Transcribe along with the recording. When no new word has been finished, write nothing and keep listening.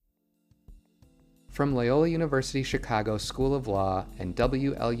From Loyola University Chicago School of Law and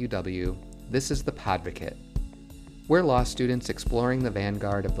WLUW, this is The Podvocate. We're law students exploring the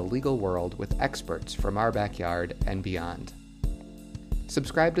vanguard of the legal world with experts from our backyard and beyond.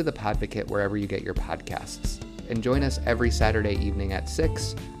 Subscribe to The Podvocate wherever you get your podcasts, and join us every Saturday evening at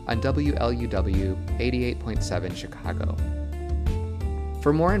 6 on WLUW 88.7 Chicago.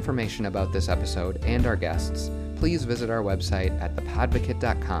 For more information about this episode and our guests, please visit our website at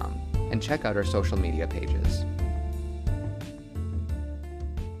thepodvocate.com and check out our social media pages.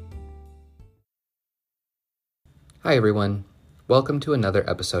 Hi everyone, welcome to another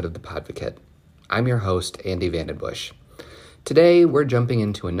episode of The Podvocate. I'm your host, Andy Vandenbush. Today, we're jumping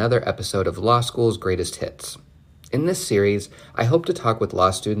into another episode of Law School's Greatest Hits. In this series, I hope to talk with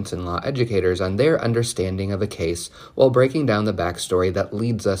law students and law educators on their understanding of a case while breaking down the backstory that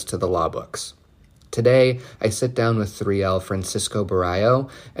leads us to the law books. Today, I sit down with 3L Francisco Borrayo,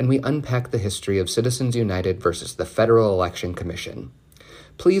 and we unpack the history of Citizens United versus the Federal Election Commission.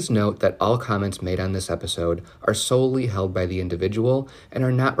 Please note that all comments made on this episode are solely held by the individual and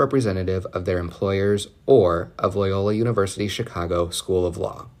are not representative of their employers or of Loyola University Chicago School of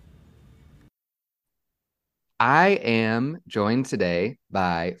Law. I am joined today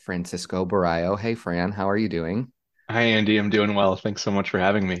by Francisco Borrayo. Hey, Fran, how are you doing? Hi, Andy. I'm doing well. Thanks so much for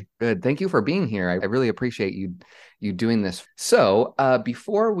having me. Good. Thank you for being here. I really appreciate you doing this. So,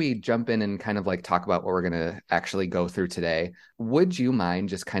 before we jump in and kind of like talk about what we're going to actually go through today, would you mind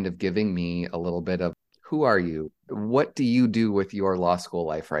just kind of giving me a little bit of who are you? What do you do with your law school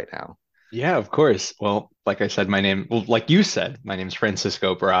life right now? Yeah, of course. Well, like I said, like you said, my name's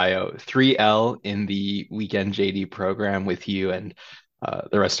Francisco Borrayo, 3L in the weekend JD program with you and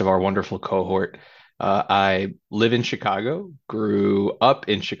the rest of our wonderful cohort. I live in Chicago, grew up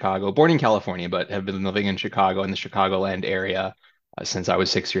in Chicago, born in California, but have been living in Chicago in the Chicagoland area since I was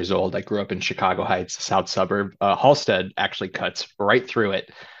 6 years old. I grew up in Chicago Heights, a south suburb. Halstead actually cuts right through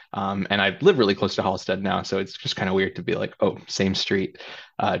it. And I live really close to Halstead now, so it's just kind of weird to be like, oh, same street.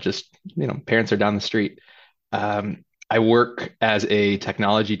 Parents are down the street. I work as a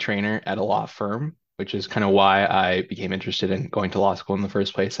technology trainer at a law firm, which is kind of why I became interested in going to law school in the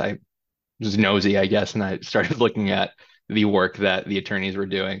first place. I was nosy, I guess, and I started looking at the work that the attorneys were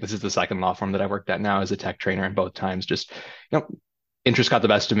doing. This is the second law firm that I worked at now as a tech trainer, and both times just, interest got the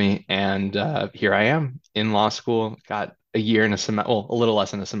best of me, and here I am in law school. Got a year and a semester, well, a little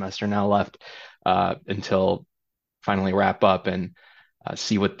less than a semester now left until finally wrap up and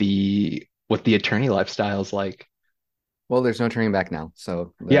see what the attorney lifestyle is like. Well, there's no turning back now.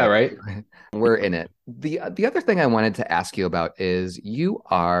 So Yeah, right. we're in it. The other thing I wanted to ask you about is you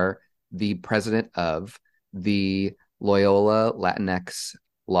are the president of the Loyola Latinx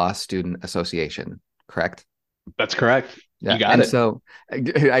Law Student Association, correct? That's correct. Yeah, You got and it. so I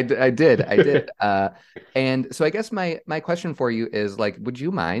did. And so I guess my question for you is like, would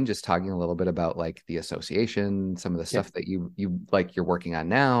you mind just talking a little bit about like the association, some of the Yeah. stuff that you like you're working on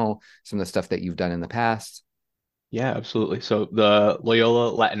now, some of the stuff that you've done in the past? Yeah, absolutely. So the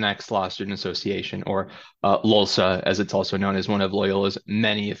Loyola Latinx Law Student Association, or LOLSA, as it's also known, is one of Loyola's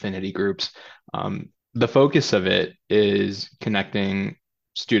many affinity groups. The focus of it is connecting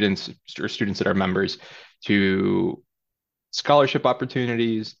students that are members to scholarship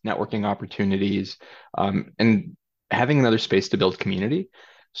opportunities, networking opportunities, and having another space to build community.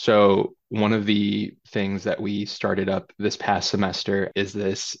 So one of the things that we started up this past semester is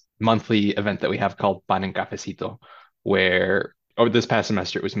this monthly event that we have called Pan en Cafecito, where over this past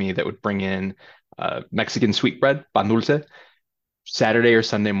semester it was me that would bring in Mexican sweetbread, pan dulce, Saturday or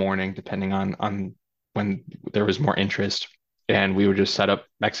Sunday morning, depending on when there was more interest. And we would just set up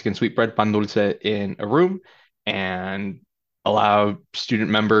Mexican sweetbread, pan dulce in a room and allow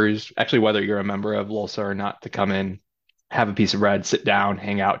student members, actually, whether you're a member of LOLSA or not, to come in, have a piece of bread, sit down,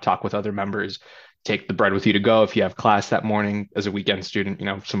 hang out, talk with other members, take the bread with you to go. If you have class that morning as a weekend student,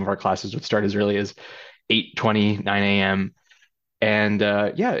 some of our classes would start as early as 8:20, 9 a.m. And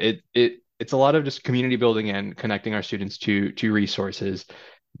yeah, it's a lot of just community building and connecting our students to resources.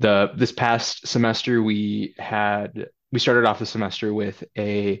 This past semester we started off the semester with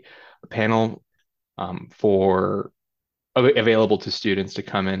a panel for available to students to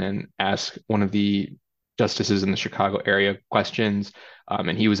come in and ask one of the justices in the Chicago area questions.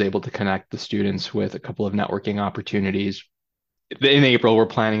 And he was able to connect the students with a couple of networking opportunities. In April, we're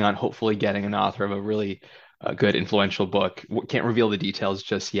planning on hopefully getting an author of a really good influential book. Can't reveal the details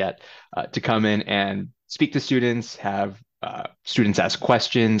just yet, to come in and speak to students, have students ask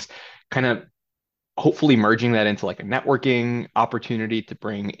questions, kind of hopefully merging that into like a networking opportunity to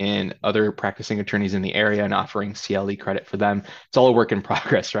bring in other practicing attorneys in the area and offering CLE credit for them. It's all a work in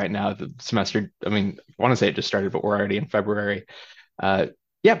progress right now. The semester, I mean, I want to say it just started, but we're already in February. Uh,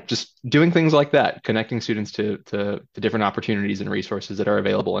 yeah, just doing things like that, connecting students to different opportunities and resources that are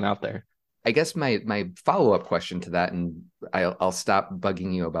available and out there. I guess my follow-up question to that, and I'll stop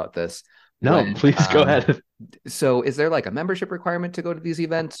bugging you about this. No, When please go ahead. so is there like a membership requirement to go to these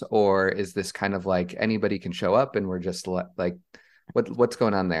events, or is this kind of like anybody can show up and we're just like what's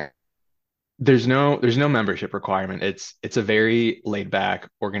going on there? There's no membership requirement. It's a very laid back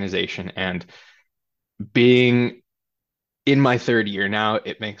organization, and being in my third year now,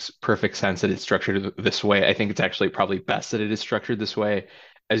 it makes perfect sense that it's structured this way. I think it's actually probably best that it is structured this way.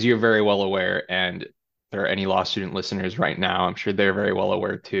 As you're very well aware, and if there are any law student listeners right now, I'm sure they're very well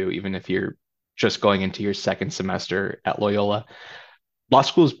aware too, even if you're just going into your second semester at Loyola. Law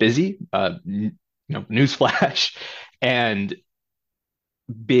school is busy, newsflash, and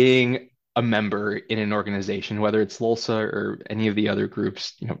being a member in an organization, whether it's LOLSA or any of the other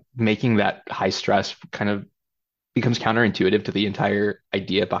groups, making that high stress kind of becomes counterintuitive to the entire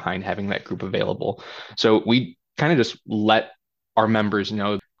idea behind having that group available. So we kind of just let our members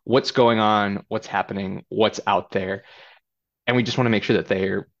know what's going on, what's happening, what's out there, and we just want to make sure that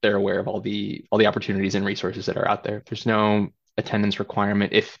they're aware of all the opportunities and resources that are out there. There's no attendance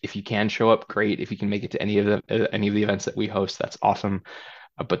requirement. If you can show up, great. If you can make it to any of the events that we host, that's awesome.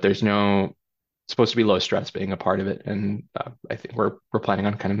 But there's no it's supposed to be low stress being a part of it, and I think we're planning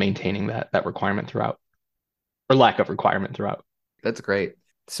on kind of maintaining that requirement throughout, or lack of requirement throughout. That's great.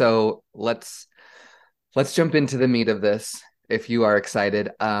 So let's jump into the meat of this if you are excited.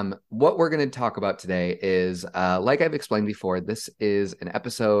 What we're going to talk about today is, like I've explained before, this is an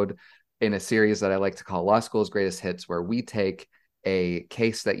episode in a series that I like to call Law School's Greatest Hits, where we take a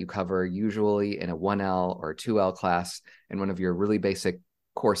case that you cover usually in a 1L or 2L class in one of your really basic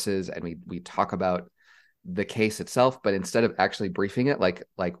courses, and we talk about the case itself, but instead of actually briefing it like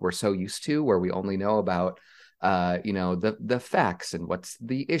we're so used to, where we only know about the facts and what's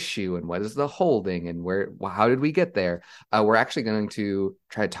the issue and what is the holding and how did we get there, we're actually going to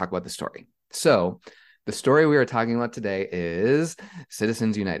try to talk about the story. So the story we are talking about today is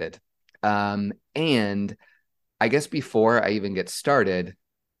Citizens United. And I guess before I even get started,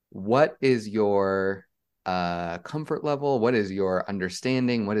 what is your comfort level? What is your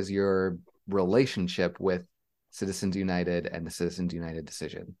understanding? What is your relationship with Citizens United and the Citizens United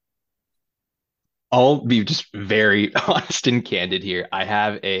decision? I'll be just very honest and candid here. I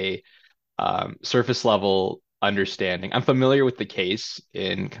have a surface level understanding. I'm familiar with the case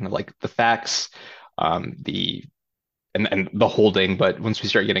in kind of like the facts, the and the holding, but once we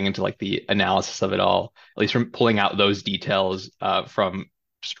start getting into like the analysis of it all, at least from pulling out those details from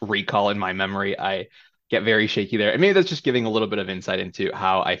just recall in my memory, I get very shaky there. And maybe that's just giving a little bit of insight into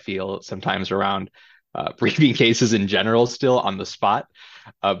how I feel sometimes around briefing cases in general, still on the spot.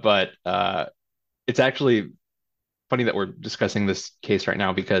 But it's actually funny that we're discussing this case right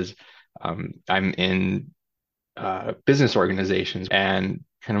now because I'm in business organizations, and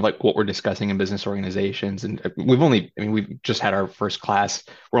kind of like what we're discussing in business organizations. And we've just had our first class.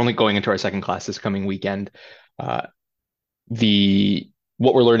 We're only going into our second class this coming weekend. Uh, the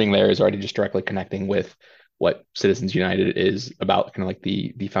what we're learning there is already just directly connecting with what Citizens United is about, kind of like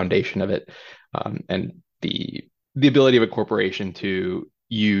the foundation of it, and the ability of a corporation to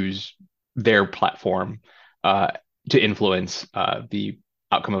use their platform to influence the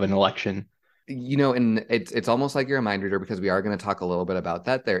outcome of an election. And it's almost like you're a mind reader, because we are going to talk a little bit about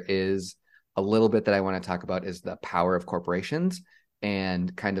that. There is a little bit that I want to talk about is the power of corporations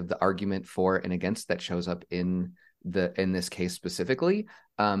and kind of the argument for and against that shows up in this case specifically.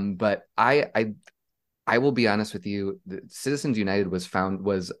 But I will be honest with you. Citizens United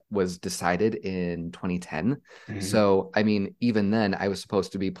was decided in 2010. Mhm. So I mean, even then, I was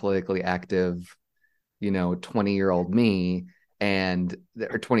supposed to be politically active, 20-year-old me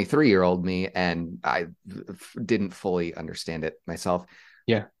or 23-year-old me, and I didn't fully understand it myself.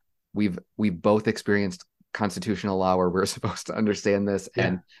 Yeah, We've both experienced constitutional law where we're supposed to understand this,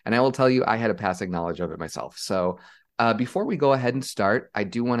 yeah. and I will tell you, I had a passing knowledge of it myself. So before we go ahead and start, I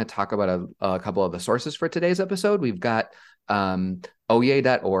do want to talk about a couple of the sources for today's episode. We've got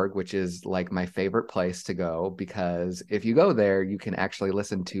oye.org, which is like my favorite place to go, because if you go there, you can actually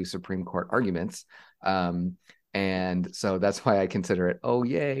listen to Supreme Court arguments. And so that's why I consider it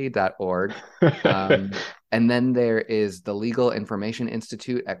oye.org. And then there is the Legal Information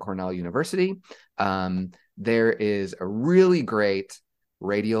Institute at Cornell University. There is a really great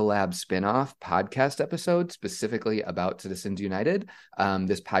Radiolab spinoff podcast episode specifically about Citizens United.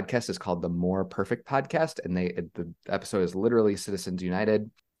 This podcast is called the More Perfect Podcast, and the episode is literally Citizens United.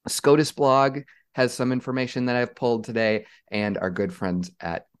 SCOTUS blog has some information that I've pulled today, and our good friends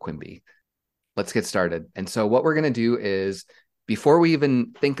at Quimby. Let's get started. And so what we're going to do is, before we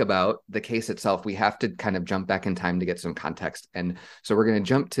even think about the case itself, we have to kind of jump back in time to get some context. And so we're going to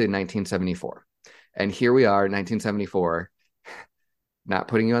jump to 1974. And here we are, 1974. Not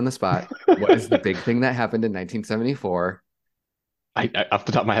putting you on the spot. What is the big thing that happened in 1974? I off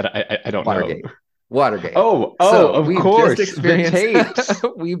the top of my head, I don't Watergate. know. Watergate. Oh, So of we've course, just the experienced tapes.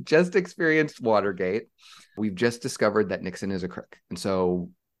 we've just experienced Watergate. We've just discovered that Nixon is a crook. And so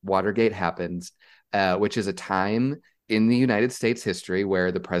Watergate happens, which is a time in the United States history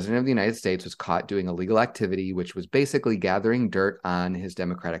where the president of the United States was caught doing illegal activity, which was basically gathering dirt on his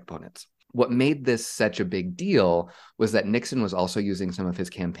Democratic opponents. What made this such a big deal was that Nixon was also using some of his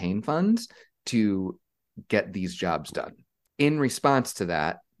campaign funds to get these jobs done. In response to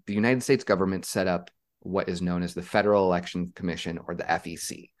that, the United States government set up what is known as the Federal Election Commission, or the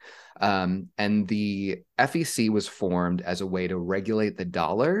FEC. And the FEC was formed as a way to regulate the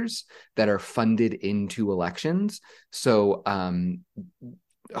dollars that are funded into elections. So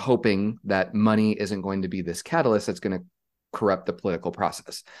hoping that money isn't going to be this catalyst that's going to corrupt the political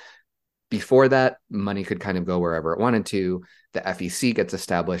process. Before that, money could kind of go wherever it wanted to. The FEC gets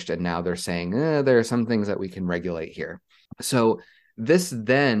established, and now they're saying there are some things that we can regulate here. So this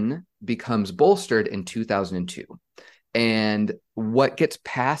then becomes bolstered in 2002. And what gets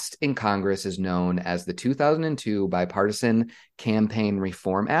passed in Congress is known as the 2002 Bipartisan Campaign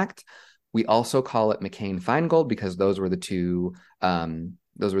Reform Act. We also call it McCain-Feingold because those were the two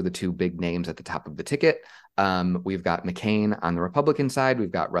big names at the top of the ticket. We've got McCain on the Republican side. We've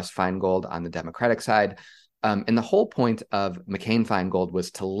got Russ Feingold on the Democratic side. And the whole point of McCain-Feingold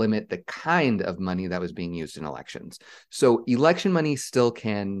was to limit the kind of money that was being used in elections. So election money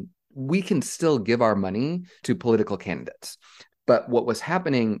we can still give our money to political candidates. But what was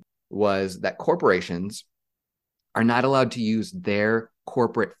happening was that corporations are not allowed to use their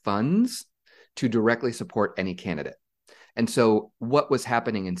corporate funds to directly support any candidate. And so what was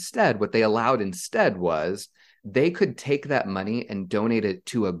happening instead, what they allowed instead was they could take that money and donate it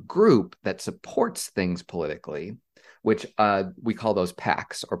to a group that supports things politically, which we call those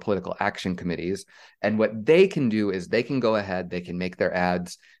PACs, or political action committees. And what they can do is they can go ahead, they can make their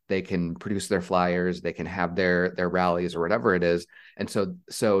ads, they can produce their flyers, they can have their rallies or whatever it is. And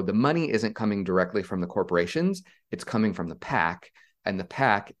so the money isn't coming directly from the corporations, it's coming from the PAC. And the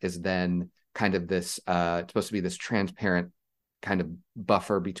PAC is then kind of this, it's supposed to be this transparent kind of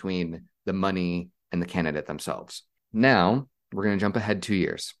buffer between the money and the candidate themselves. Now, we're going to jump ahead 2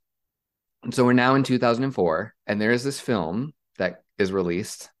 years. And so we're now in 2004, and there is this film that is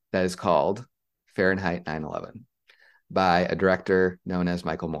released that is called Fahrenheit 9/11 by a director known as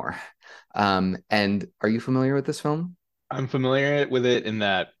Michael Moore. And are you familiar with this film? I'm familiar with it in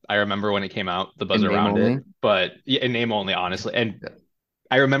that I remember when it came out, the buzz In name around only? it, but yeah, in name only, honestly. And Yeah.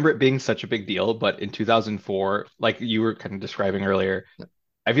 I remember it being such a big deal, but in 2004, like you were kind of describing earlier,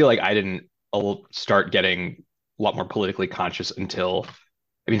 I feel like I didn't start getting a lot more politically conscious until,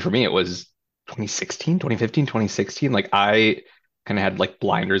 I mean, for me, it was 2016, 2015, 2016. Like I kind of had like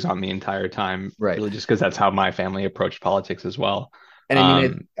blinders on the entire time, Right. really just because that's how my family approached politics as well. And I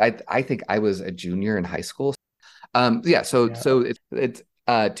mean, I think I was a junior in high school. So it's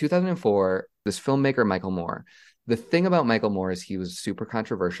 2004, this filmmaker, Michael Moore. The thing about Michael Moore is he was super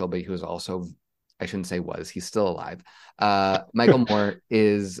controversial, but he was also, I shouldn't say was, he's still alive. Michael Moore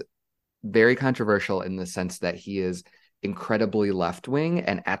is very controversial in the sense that he is incredibly left-wing.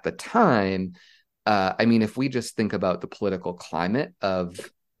 And at the time, I mean, if we just think about the political climate of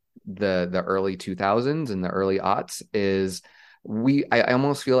the early 2000s and the early aughts, I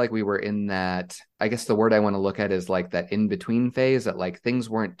almost feel like we were in that, I guess the word I want to look at is like that in-between phase, that like things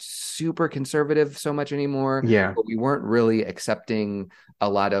weren't super conservative so much anymore. Yeah. But we weren't really accepting a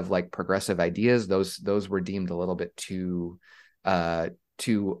lot of like progressive ideas. Those were deemed a little bit too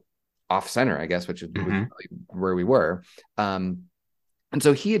off center, I guess, which is really where we were. And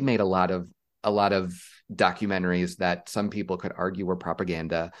so he had made a lot of documentaries that some people could argue were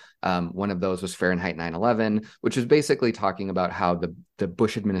propaganda. One of those was Fahrenheit 9/11, which was basically talking about how the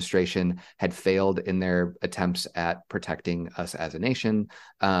Bush administration had failed in their attempts at protecting us as a nation.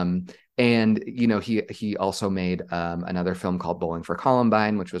 And you know, he also made another film called Bowling for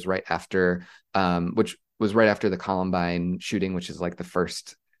Columbine, which was right after the Columbine shooting, which is like the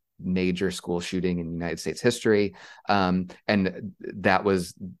first major school shooting in United States history. And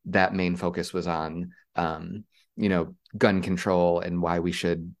that main focus was on, gun control and why we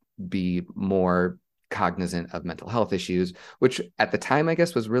should be more cognizant of mental health issues, which at the time, I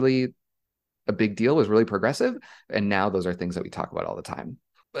guess, was really a big deal, was really progressive. And now those are things that we talk about all the time.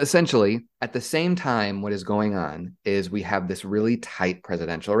 Essentially, at the same time, what is going on is we have this really tight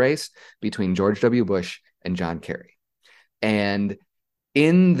presidential race between George W. Bush and John Kerry. And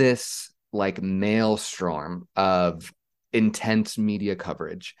in this like maelstrom of intense media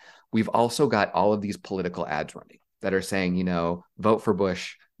coverage, we've also got all of these political ads running that are saying, vote for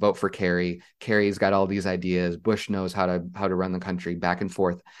Bush, vote for Kerry. Kerry's got all these ideas. Bush knows how to run the country, back and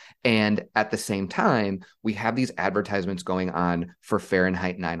forth. And at the same time, we have these advertisements going on for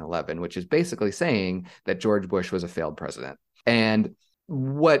Fahrenheit 9/11, which is basically saying that George Bush was a failed president. And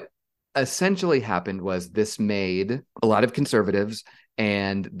what essentially happened was this made a lot of conservatives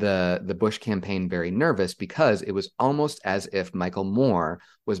and the Bush campaign very nervous, because it was almost as if Michael Moore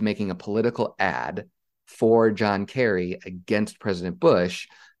was making a political ad for John Kerry against President Bush,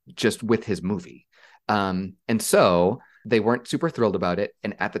 just with his movie. And so they weren't super thrilled about it.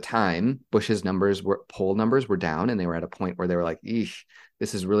 And at the time, Bush's poll numbers were down, and they were at a point where they were like, eesh,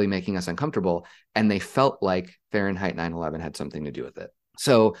 this is really making us uncomfortable. And they felt like Fahrenheit 9/11 had something to do with it.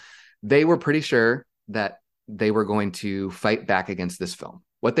 So they were pretty sure that they were going to fight back against this film.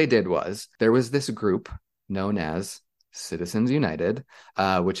 What they did was, there was this group known as Citizens United,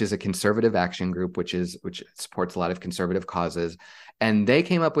 which is a conservative action group, which supports a lot of conservative causes. And they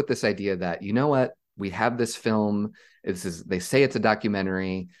came up with this idea that, you know what, we have this film. They say it's a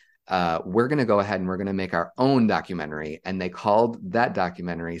documentary. We're going to go ahead and we're going to make our own documentary. And they called that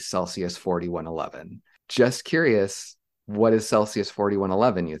documentary Celsius 4111. Just curious, what is Celsius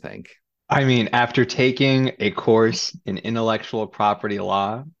 4111, you think? I mean, after taking a course in intellectual property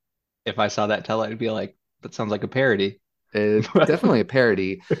law, if I saw that title, I'd be like, that sounds like a parody. It's definitely a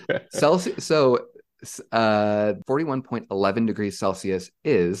parody. Celsius. So 41.11 degrees Celsius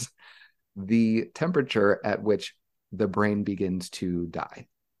is the temperature at which the brain begins to die.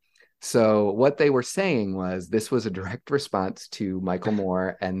 So what they were saying was, this was a direct response to Michael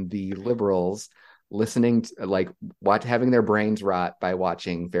Moore and the liberals listening to, having their brains rot by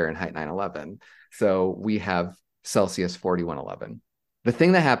watching Fahrenheit 9/11. So we have Celsius 4111. The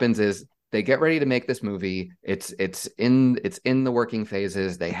thing that happens is, they get ready to make this movie. It's in the working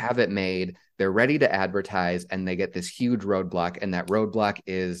phases. They have it made. They're ready to advertise, and they get this huge roadblock. And that roadblock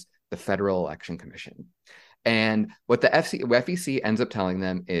is the Federal Election Commission. And what the FEC ends up telling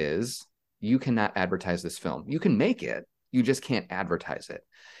them is, you cannot advertise this film. You can make it, you just can't advertise it.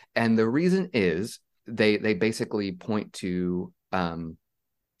 And the reason is, they basically point to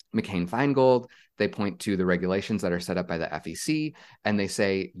McCain-Feingold. They point to the regulations that are set up by the FEC, and they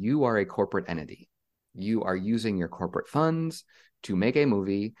say, you are a corporate entity. You are using your corporate funds to make a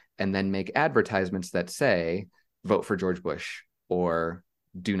movie and then make advertisements that say, vote for George Bush or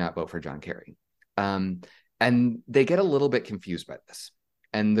do not vote for John Kerry. And they get a little bit confused by this.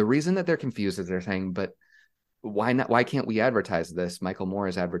 And the reason that they're confused is they're saying, but why not? Why can't we advertise this? Michael Moore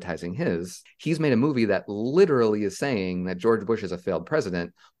is advertising his. He's made a movie that literally is saying that George Bush is a failed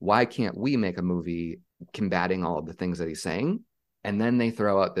president. Why can't we make a movie combating all of the things that he's saying? And then they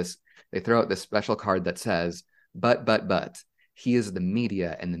throw out this special card that says, but he is the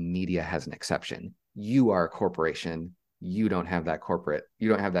media, and the media has an exception. You are a corporation. You don't have that corporate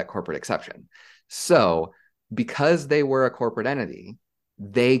exception. So because they were a corporate entity,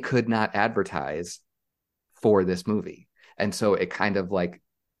 they could not advertise for this movie. And so it kind of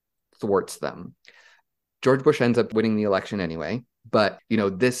thwarts them. George Bush ends up winning the election anyway, but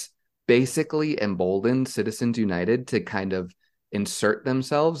this basically emboldened Citizens United to kind of insert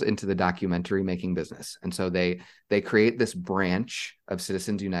themselves into the documentary making business. And so they create this branch of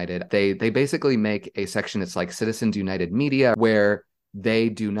Citizens United. They basically make a section that's like Citizens United Media, where they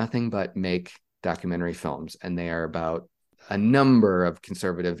do nothing but make documentary films, and they are about a number of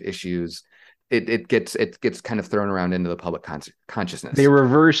conservative issues. It gets kind of thrown around into the public consciousness. They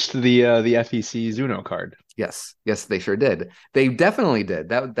reversed the FEC Zuno card. Yes, they sure did. They definitely did.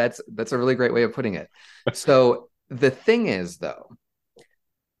 That's a really great way of putting it. So the thing is, though,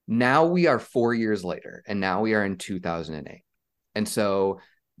 now we are 4 years later, and now we are in 2008, and so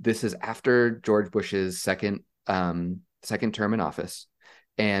this is after George Bush's second term in office,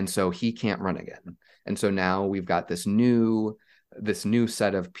 and so he can't run again. And so now we've got this new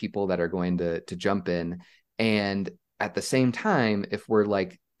set of people that are going to jump in. And at the same time, if we're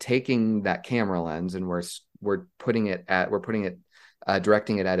taking that camera lens and we're directing it at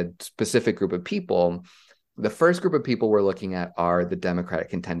a specific group of people, the first group of people we're looking at are the Democratic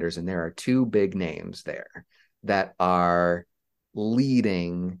contenders. And there are two big names there that are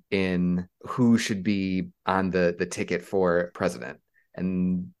leading in who should be on the ticket for president.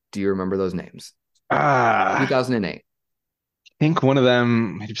 And do you remember those names? Ah, 2008. I think one of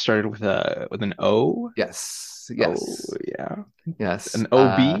them might have started with an O. Yes, Oh, yes, yeah. yes. An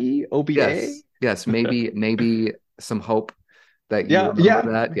OB, OBA. Yes. Maybe some hope that you Yeah, remember yeah.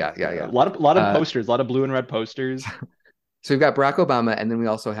 that. Yeah, yeah, Yeah, a yeah. lot of Uh, posters, a lot of blue and red posters. so we've got Barack Obama, and then we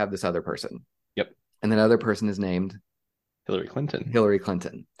also have this other person, Yep. and that other person is named Hillary Clinton. Hillary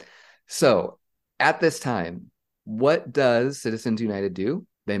Clinton. So at this time, what does Citizens United do?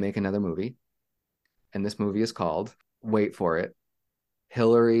 They make another movie, and this movie is called, wait for it,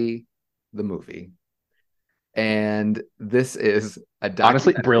 Hillary the movie. And this is a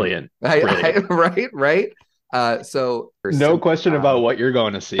Honestly, documentary. brilliant. Brilliant. Right. So No question about what you're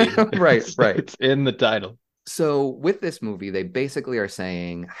going to see. right. It's in the title. So with this movie, they basically are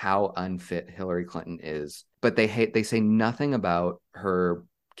saying how unfit Hillary Clinton is, but they say nothing about her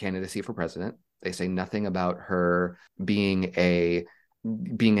candidacy for president. They say nothing about her being a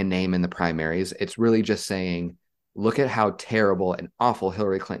name in the primaries. It's really just saying, look at how terrible and awful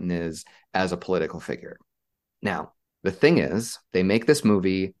Hillary Clinton is as a political figure. Now, the thing is, they make this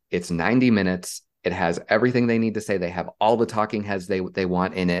movie, it's 90 minutes, it has everything they need to say, they have all the talking heads they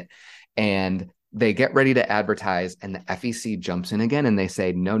want in it, and they get ready to advertise, and the FEC jumps in again and they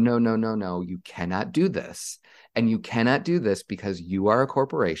say, no, no, no, no, no, you cannot do this. And you cannot do this because you are a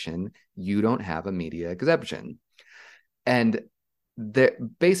corporation, you don't have a media exemption. And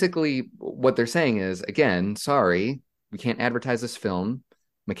basically what they're saying is, again, sorry, we can't advertise this film.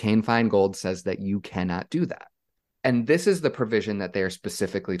 McCain-Feingold says that you cannot do that. And this is the provision that they're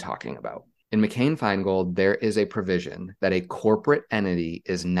specifically talking about. In McCain-Feingold, there is a provision that a corporate entity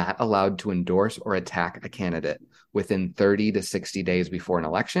is not allowed to endorse or attack a candidate within 30 to 60 days before an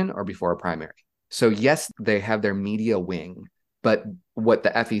election or before a primary. So yes, they have their media wing, but what the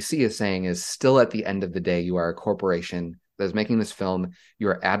FEC is saying is still at the end of the day, you are a corporation that is making this film, you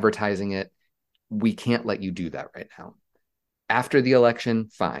are advertising it. We can't let you do that right now. After the election,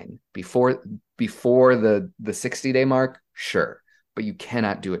 fine. Before the 60-day mark, sure, but you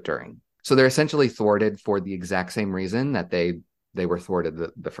cannot do it during. So they're essentially thwarted for the exact same reason that they were thwarted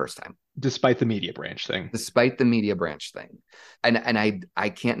the first time. Despite the media branch thing. Despite the media branch thing. And I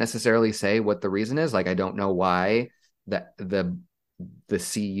can't necessarily say what the reason is. Like, I don't know why the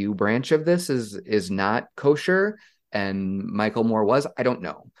CU branch of this is not kosher and Michael Moore was. I don't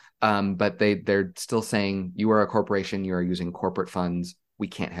know. But they're still saying, you are a corporation, you are using corporate funds, we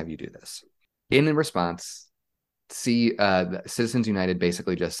can't have you do this. In response, Citizens United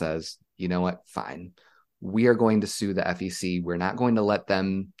basically just says, you know what, fine. We are going to sue the FEC. We're not going to let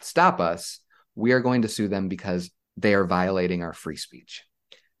them stop us. We are going to sue them because they are violating our free speech.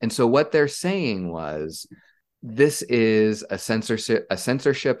 And so what they're saying was, this is a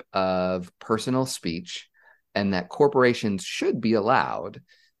censorship of personal speech, and that corporations should be allowed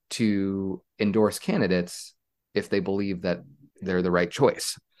to endorse candidates if they believe that they're the right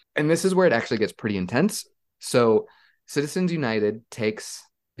choice. And this is where it actually gets pretty intense. So Citizens United takes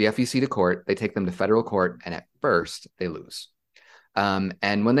the FEC to court. They take them to federal court, and at first they lose. And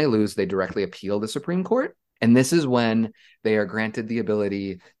when they lose, they directly appeal the Supreme Court. And this is when they are granted the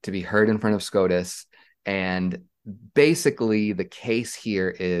ability to be heard in front of SCOTUS. And basically the case here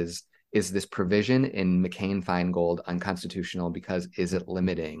is this provision in McCain-Feingold unconstitutional because is it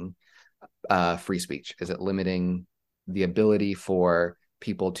limiting free speech? Is it limiting the ability for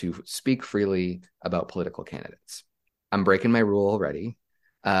people to speak freely about political candidates? I'm breaking my rule already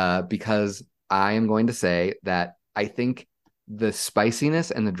because I am going to say that I think the spiciness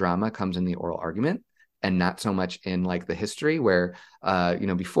and the drama comes in the oral argument and not so much in like the history where,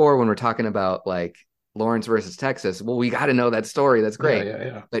 before when we're talking about like Lawrence versus Texas, well, we got to know that story. That's great.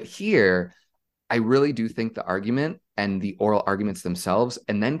 Yeah. But here, I really do think the argument and the oral arguments themselves,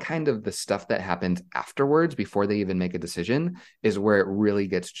 and then kind of the stuff that happens afterwards before they even make a decision, is where it really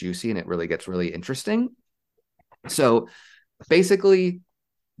gets juicy and it really gets really interesting. So basically,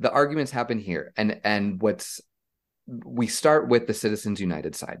 the arguments happen here. And we start with the Citizens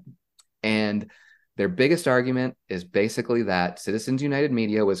United side. And their biggest argument is basically that Citizens United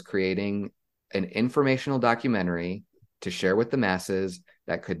Media was creating an informational documentary to share with the masses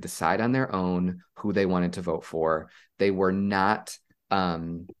that could decide on their own who they wanted to vote for. They were not,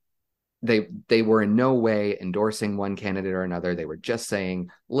 they were in no way endorsing one candidate or another. They were just saying,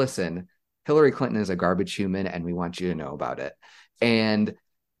 listen, Hillary Clinton is a garbage human and we want you to know about it. And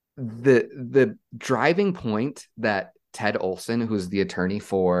the driving point that Ted Olson, who's the attorney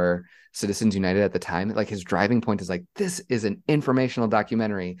for Citizens United at the time, like his driving point is like, this is an informational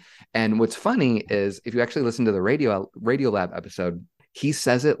documentary. And what's funny is if you actually listen to the Radio Lab episode, he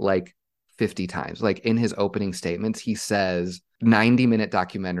says it like 50 times. Like in his opening statements, he says 90-minute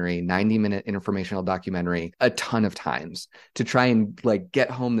documentary, 90-minute informational documentary a ton of times to try and like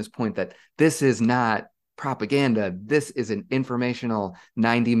get home this point that this is not propaganda. This is an informational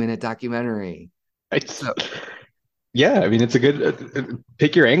 90-minute documentary. It's So, yeah, I mean it's a good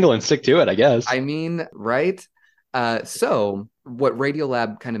pick your angle and stick to it, I guess. I mean, right? So what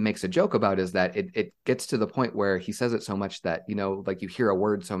Radiolab kind of makes a joke about is that it gets to the point where he says it so much that, like you hear a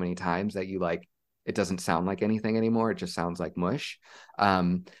word so many times that you like, it doesn't sound like anything anymore. It just sounds like mush.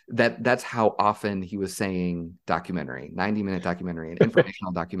 That's how often he was saying documentary, 90-minute documentary, an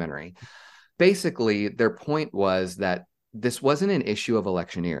informational documentary. Basically, their point was that this wasn't an issue of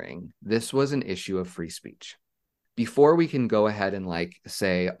electioneering. This was an issue of free speech. Before we can go ahead and like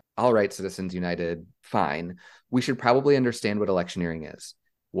say, all right, Citizens United, fine, we should probably understand what electioneering is.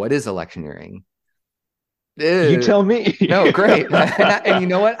 What is electioneering? You tell me. No, great. And you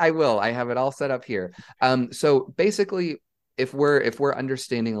know what? I will. I have it all set up here. So basically, if we're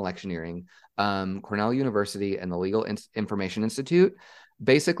understanding electioneering, Cornell University and the Legal Information Institute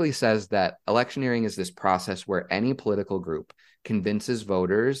basically says that electioneering is this process where any political group convinces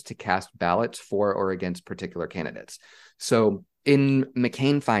voters to cast ballots for or against particular candidates. So in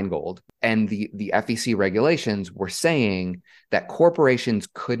McCain-Feingold and the FEC regulations were saying that corporations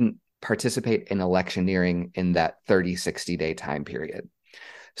couldn't participate in electioneering in that 30, 60-day time period.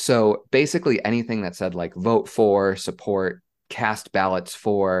 So basically anything that said like vote for, support, cast ballots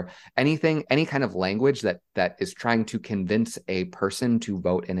for, anything, any kind of language that is trying to convince a person to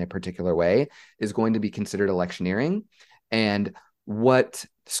vote in a particular way is going to be considered electioneering. And what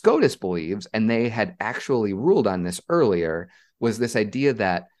SCOTUS believes, and they had actually ruled on this earlier, was this idea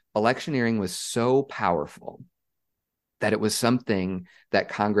that electioneering was so powerful that it was something that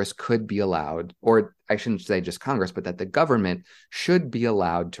Congress could be allowed, or I shouldn't say just Congress, but that the government should be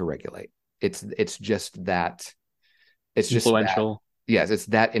allowed to regulate. It's just that. It's just Influential. that. Yes, it's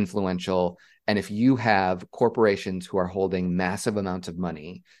that influential. And if you have corporations who are holding massive amounts of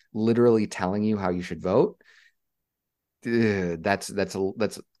money, literally telling you how you should vote, that's gets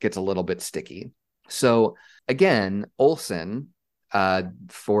a little bit sticky. So again, Olson,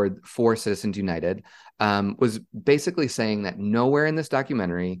 for Citizens United, was basically saying that nowhere in this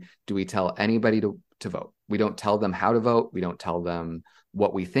documentary do we tell anybody to vote. We don't tell them how to vote. We don't tell them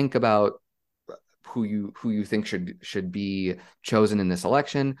what we think about who you think should be chosen in this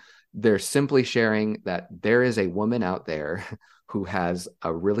election. They're simply sharing that there is a woman out there who has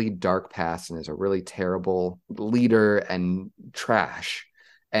a really dark past and is a really terrible leader and trash.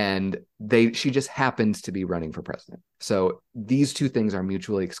 And she just happens to be running for president. So these two things are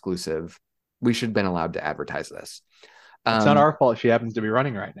mutually exclusive. We should have been allowed to advertise this. It's not our fault she happens to be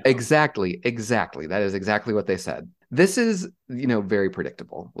running right now. Exactly. That is exactly what they said. This is, very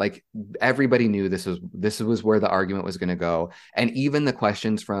predictable. Like everybody knew this was where the argument was going to go. And even the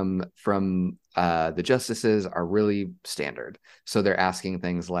questions from the justices are really standard. So they're asking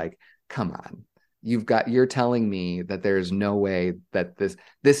things like, come on, you're telling me that there's no way that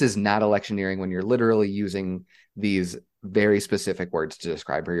this is not electioneering when you're literally using these very specific words to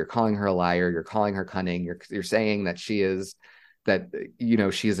describe her. You're calling her a liar. You're calling her cunning. You're saying that she is a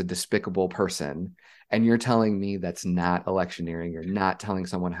despicable person. And you're telling me that's not electioneering. You're not telling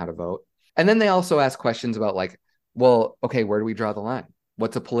someone how to vote. And then they also ask questions about like, well, okay, where do we draw the line?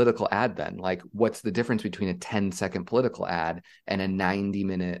 What's a political ad then? Like, what's the difference between a 10-second political ad and a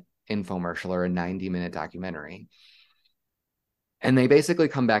 90-minute infomercial or a 90-minute documentary? And they basically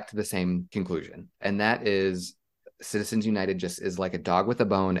come back to the same conclusion. And that is Citizens United just is like a dog with a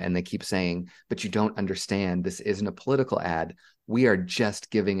bone. And they keep saying, but you don't understand. This isn't a political ad. We are just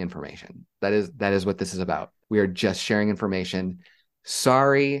giving information. That is what this is about. We are just sharing information.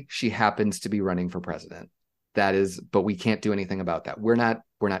 Sorry, she happens to be running for president. But we can't do anything about that. We're not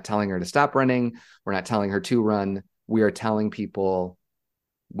telling her to stop running. We're not telling her to run. We are telling people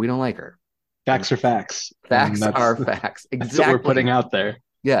we don't like her. Facts are facts. Facts are facts. Exactly. That's what we're putting out there.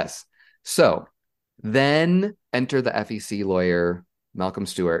 Yes. So then enter the FEC lawyer, Malcolm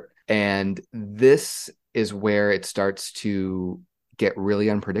Stewart. And this is where it starts to get really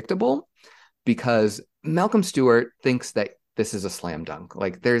unpredictable because Malcolm Stewart thinks that this is a slam dunk.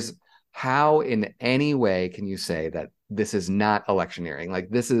 Like how in any way can you say that this is not electioneering? Like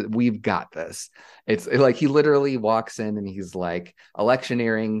we've got this. It's like he literally walks in and he's like,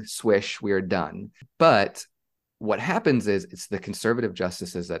 electioneering, swish, we're done. But what happens is it's the conservative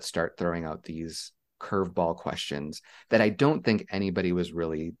justices that start throwing out these curveball questions that I don't think anybody was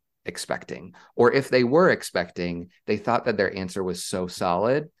really expecting. Or if they were expecting, they thought that their answer was so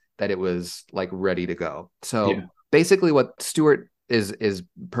solid that it was like ready to go. So Yeah. basically what Stewart is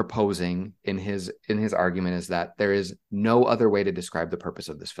proposing in his argument is that there is no other way to describe the purpose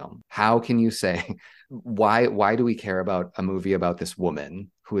of this film. How can you say why do we care about a movie about this woman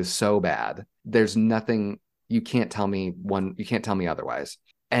who is so bad? There's nothing, you can't tell me otherwise.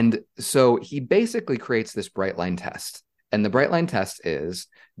 And so he basically creates this bright line test. And the bright line test is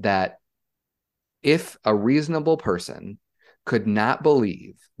that if a reasonable person could not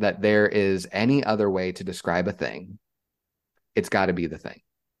believe that there is any other way to describe a thing, it's got to be the thing.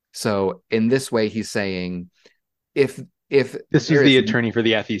 So in this way, he's saying, if This is there the is, attorney for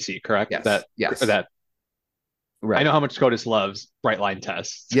the FEC, correct? yes, yes, That I right, know how much SCOTUS loves bright line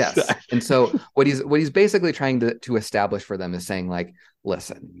tests. yes. And so what he's basically trying to establish for them is saying, like,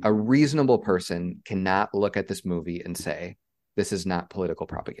 listen, a reasonable person cannot look at this movie and say, this is not political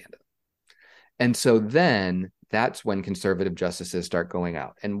propaganda. And so then that's when conservative justices start going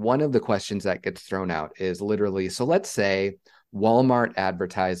out. And one of the questions that gets thrown out is literally, so let's say Walmart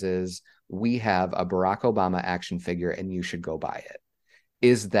advertises, we have a Barack Obama action figure and you should go buy it.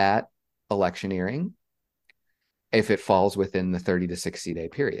 Is that electioneering if it falls within the 30 to 60 day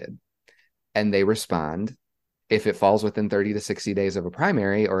period? And they respond, if it falls within 30 to 60 days of a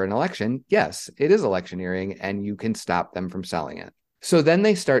primary or an election, yes, it is electioneering and you can stop them from selling it. So then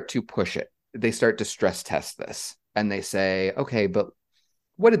they start to push it. They start to stress test this and they say, okay, but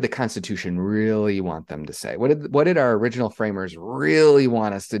what did the Constitution really want them to say? What did our original framers really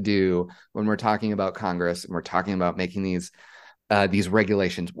want us to do when we're talking about Congress and we're talking about making these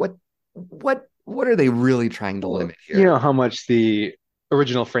regulations? What are they really trying to limit here? You know how much the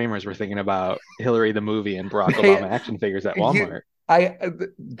original framers were thinking about Hillary the movie and Barack They- Obama action figures at Walmart.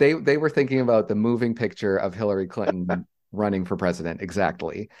 They were thinking about the moving picture of Hillary Clinton running for president,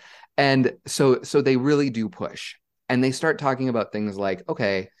 exactly. And so they really do push. And they start talking about things like,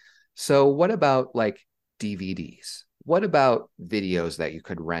 okay, so what about like DVDs? What about videos that you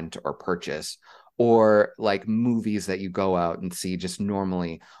could rent or purchase, or like movies that you go out and see just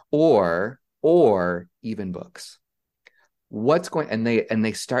normally, or even books? What's going, and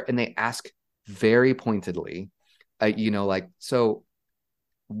they start and they ask very pointedly, like, so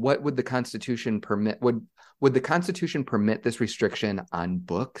what would the Constitution permit? Would the Constitution permit this restriction on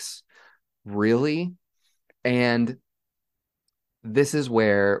books? Really? And this is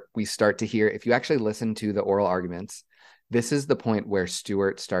where we start to hear, if you actually listen to the oral arguments, this is the point where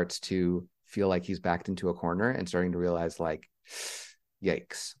Stewart starts to feel like he's backed into a corner and starting to realize, like,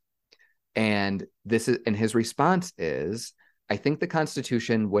 yikes. And his response is, I think the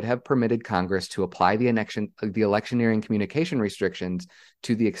Constitution would have permitted Congress to apply the electioneering communication restrictions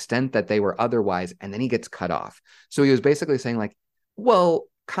to the extent that they were otherwise, and then he gets cut off. So he was basically saying, like, well,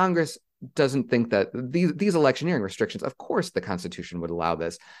 Congress doesn't think that these electioneering restrictions, of course the Constitution would allow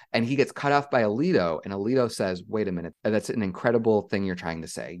this. And he gets cut off by Alito, and Alito says, wait a minute, that's an incredible thing you're trying to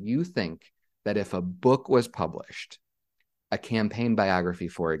say. You think that if a book was published, a campaign biography,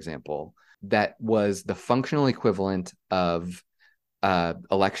 for example, that was the functional equivalent of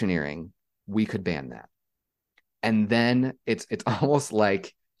electioneering, we could ban that. And then it's almost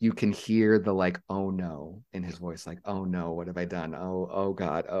like you can hear the, like, oh no in his voice, like, oh no, what have I done? Oh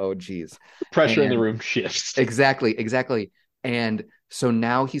God, oh geez. Pressure in the room shifts. Exactly. And so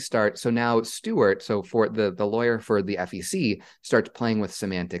now Stewart, so for the lawyer for the FEC, starts playing with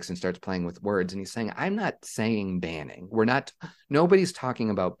semantics and starts playing with words. And he's saying, I'm not saying banning. Nobody's talking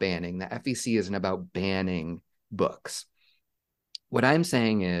about banning. The FEC isn't about banning books. What I'm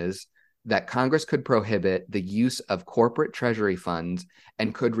saying is that Congress could prohibit the use of corporate treasury funds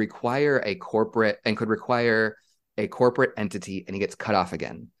and could require a corporate entity, and he gets cut off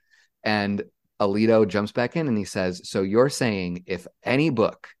again. And Alito jumps back in and he says, so you're saying if any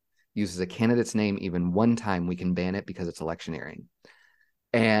book uses a candidate's name even one time, we can ban it because it's electioneering.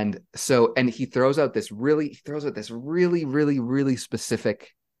 And he throws out this really, really, really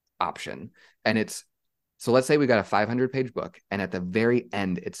specific option. And it's, so let's say we got a 500-page book, and at the very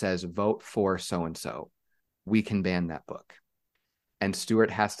end, it says, vote for so-and-so. We can ban that book. And Stewart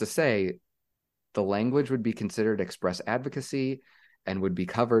has to say, the language would be considered express advocacy and would be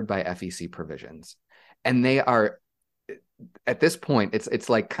covered by FEC provisions. And they are, at this point, it's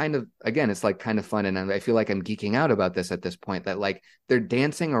like kind of, again, it's like kind of fun. And I feel like I'm geeking out about this at this point, that like they're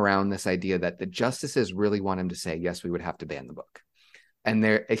dancing around this idea that the justices really want him to say, yes, we would have to ban the book. And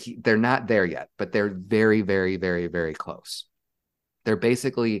they're not there yet, but they're very, very, very, very close. They're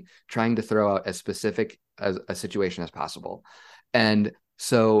basically trying to throw out as specific as a situation as possible. And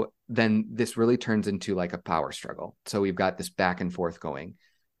so then this really turns into like a power struggle. So we've got this back and forth going.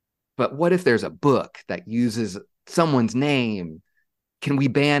 But what if there's a book that uses someone's name? Can we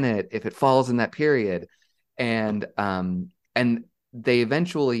ban it if it falls in that period? And they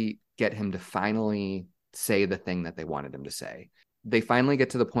eventually get him to finally say the thing that they wanted him to say. They finally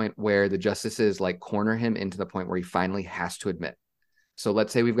get to the point where the justices like corner him into the point where he finally has to admit. So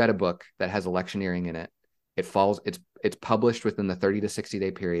let's say we've got a book that has electioneering in it. It's published within the 30 to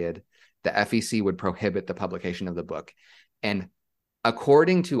 60-day period. The FEC would prohibit the publication of the book. And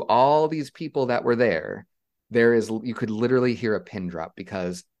according to all these people that were there, you could literally hear a pin drop,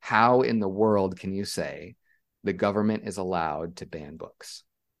 because how in the world can you say the government is allowed to ban books?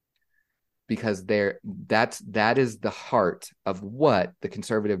 Because that is the heart of what the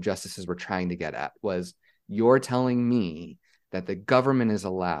conservative justices were trying to get at, was you're telling me that the government is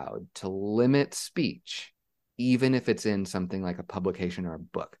allowed to limit speech, even if it's in something like a publication or a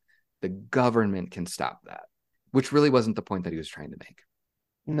book. The government can stop that, which really wasn't the point that he was trying to make.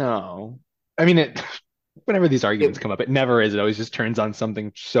 No. I mean, whenever these arguments come up, it never is. It always just turns on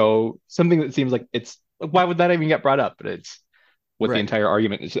something that seems like it's, why would that even get brought up? But it's what the Right. entire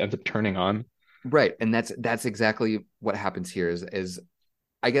argument ends up turning on. Right. And that's exactly what happens here is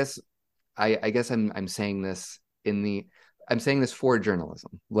I guess I'm saying this I'm saying this for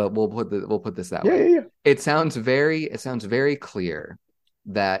journalism. Well, we'll put this that Yeah, way. yeah, yeah. It sounds very clear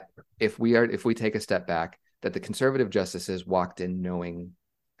that if we take a step back, that the conservative justices walked in knowing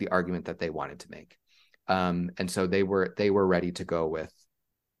the argument that they wanted to make. And so they were ready to go with,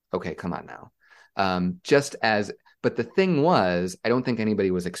 okay, come on now. But the thing was, I don't think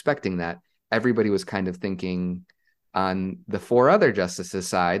anybody was expecting that. Everybody was kind of thinking on the four other justices'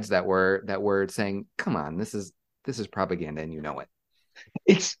 sides that were saying, come on, this is propaganda and you know it.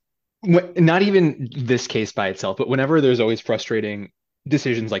 It's not even this case by itself, but whenever there's always frustrating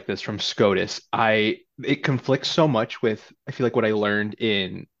decisions like this from SCOTUS, it conflicts so much with, I feel like, what I learned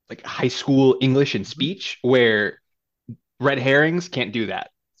in like high school English and speech, where red herrings can't do that.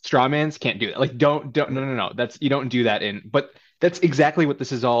 Strawmans can't do that. Like, don't, no, no, no. You don't do that but that's exactly what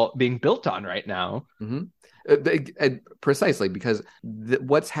this is all being built on right now. Mm-hmm. Precisely, because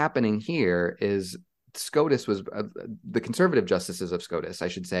what's happening here is SCOTUS was the conservative justices of SCOTUS, I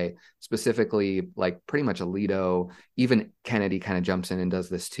should say, specifically, like pretty much Alito, even Kennedy kind of jumps in and does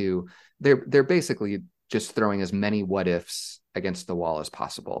this too. They're basically just throwing as many what ifs against the wall as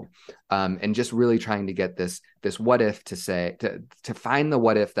possible, and just really trying to get this what if to find the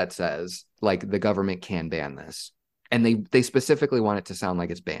what if that says like the government can ban this. And they specifically want it to sound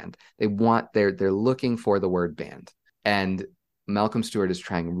like it's banned. They're looking for the word banned. And Malcolm Stewart is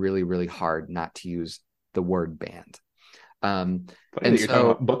trying really, really hard not to use the word banned. Funny And that you're talking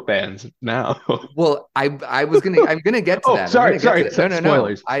so, about book bans now. well, I'm gonna get to Oh, that. I'm gonna sorry, get sorry. to that. No.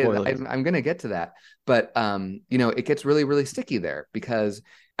 Spoilers, spoilers. I'm gonna get to that. But it gets really, really sticky there, because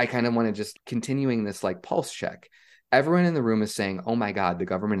I kind of want to just continuing this like pulse check. Everyone in the room is saying, oh my God, the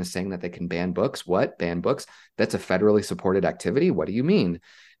government is saying that they can ban books. What? Ban books? That's a federally supported activity? What do you mean?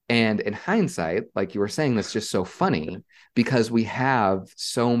 And in hindsight, like you were saying, that's just so funny, because we have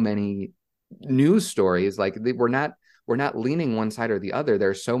so many news stories. Like we're not leaning one side or the other. There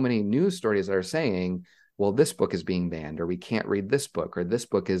are so many news stories that are saying, well, this book is being banned, or we can't read this book, or this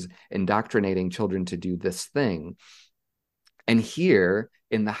book is indoctrinating children to do this thing. And here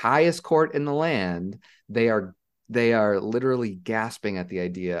in the highest court in the land, they are literally gasping at the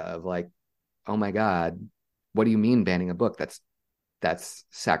idea of like, oh my God, what do you mean banning a book? That's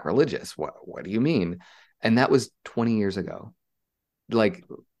sacrilegious. What do you mean? And that was 20 years ago, like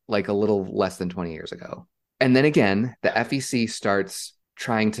a little less than 20 years ago. And then again, the FEC starts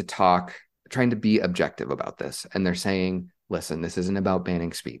trying to be objective about this. And they're saying, listen, this isn't about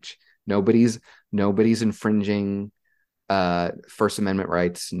banning speech. Nobody's infringing First Amendment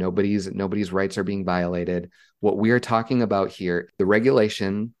rights. Nobody's rights are being violated. What we are talking about here, the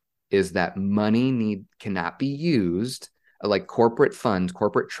regulation is that money cannot be used, like corporate funds,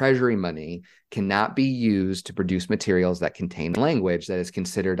 corporate treasury money cannot be used to produce materials that contain language that is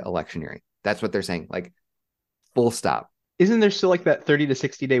considered electioneering. That's what they're saying. Like, full stop. Isn't there still like that 30 to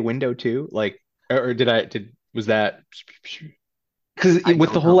 60-day window too? Like, or was that, because I with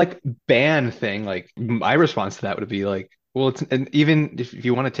the don't whole know. like ban thing, like my response to that would be like, well, and even if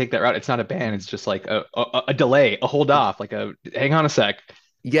you want to take that route, it's not a ban. It's just like a delay, a hold off, like a hang on a sec.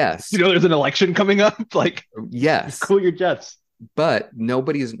 Yes, There's an election coming up. Like, yes, cool your jets. but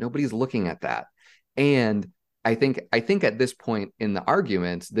nobody's looking at that. And I think at this point in the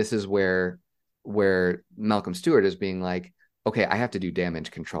arguments, this is where Malcolm Stewart is being like, okay, I have to do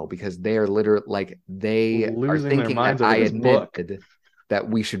damage control because they are literally like they are Losing their thinking that minds over I this book. admitted that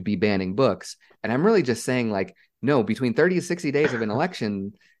we should be banning books. And I'm really just saying, like, no, between 30 to 60 days of an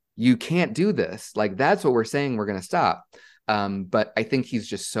election, you can't do this. Like, that's what we're saying we're going to stop. But I think he's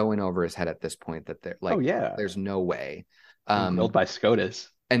just so in over his head at this point that they're Oh like, yeah, there's no way. being grilled Um, by SCOTUS.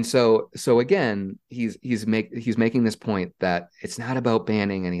 and so again, he's making this point that it's not about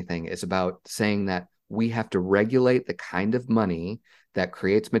banning anything. It's about saying that we have to regulate the kind of money that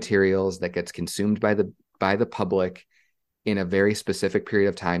creates materials that gets consumed by the public in a very specific period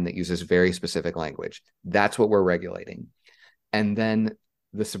of time that uses very specific language. That's what we're regulating. And then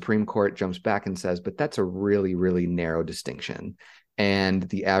the Supreme Court jumps back and says, but that's a really, really narrow distinction. And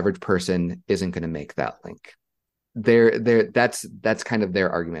the average person isn't going to make that link. That's kind of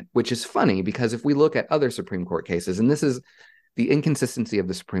their argument, which is funny because if we look at other Supreme Court cases, and this is the inconsistency of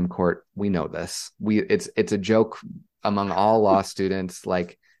the Supreme Court, we know this. It's a joke among all law students.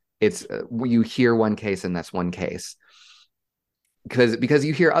 Like it's you hear one case and that's one case because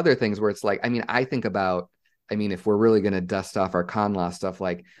you hear other things where it's like, I mean, I think about, I mean, if we're really going to dust off our con law stuff,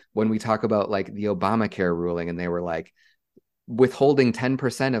 like when we talk about like the Obamacare ruling, and they were like, withholding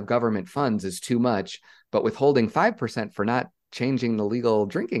 10% of government funds is too much, but withholding 5% for not changing the legal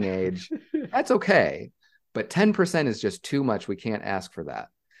drinking age, that's okay. But 10% is just too much. We can't ask for that.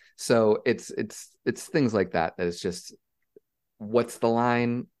 So it's things like that that is just, what's the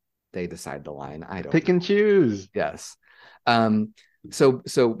line? They decide the line. I don't Pick know. and choose. Yes. Um, so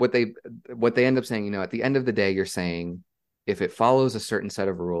what they end up saying, you know, at the end of the day, you're saying if it follows a certain set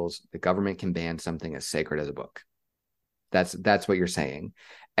of rules, the government can ban something as sacred as a book. That's what you're saying.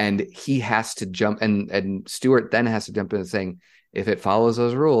 And he has to jump, and Stewart then has to jump in and saying, if it follows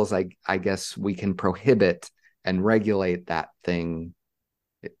those rules, I guess we can prohibit and regulate that thing.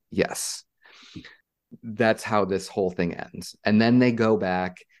 Yes. That's how this whole thing ends. And then they go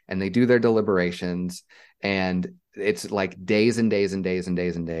back and they do their deliberations, and it's like days and days and days and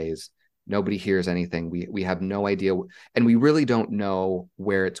days and days. Nobody hears anything. We have no idea, and we really don't know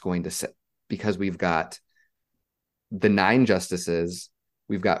where it's going to sit because we've got the 9 justices.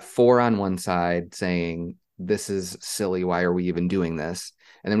 We've got 4 on one side saying this is silly. Why are we even doing this?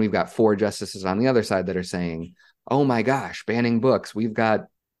 And then we've got 4 justices on the other side that are saying, oh my gosh, banning books. We've got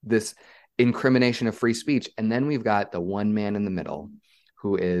this incrimination of free speech. And then we've got the one man in the middle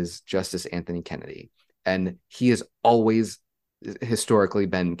who is Justice Anthony Kennedy. And he has always historically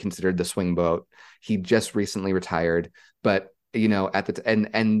been considered the swing vote. He just recently retired, but you know,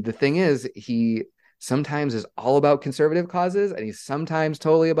 and the thing is, he sometimes is all about conservative causes and he's sometimes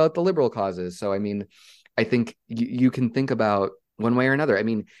totally about the liberal causes. So, I mean, I think you can think about one way or another. I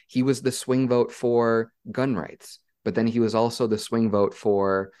mean, he was the swing vote for gun rights, but then he was also the swing vote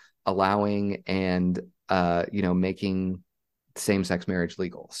for allowing and, making same-sex marriage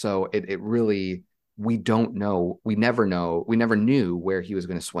legal. So it really, we don't know. We never knew where he was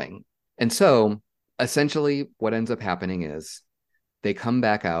going to swing. And so essentially what ends up happening is they come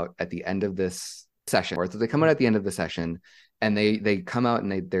back out at the end of this session, or they come out at the end of the session, and they come out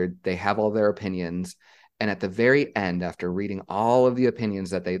and they have all their opinions. And at the very end, after reading all of the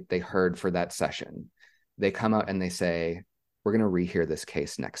opinions that they heard for that session, they come out and they say, we're going to rehear this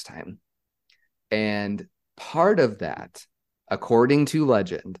case next time. And part of that, according to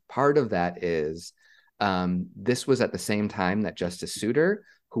legend, part of that is this was at the same time that Justice Souter,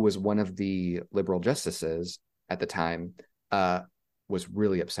 who was one of the liberal justices at the time, was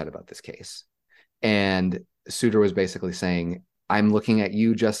really upset about this case. And Souter was basically saying, I'm looking at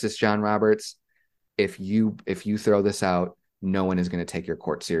you, Justice John Roberts. If you throw this out, no one is going to take your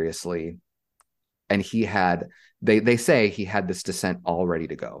court seriously. And they say he had this dissent all ready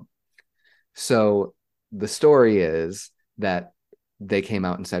to go. So the story is that they came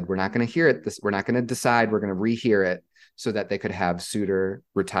out and said, we're not going to hear it. We're not going to decide. We're going to rehear it so that they could have Souter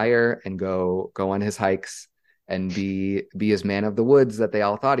retire and go on his hikes and be his man of the woods that they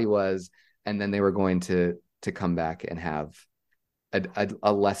all thought he was. And then they were going to come back and have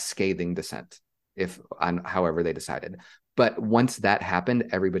a less scathing dissent on however they decided. But once that happened,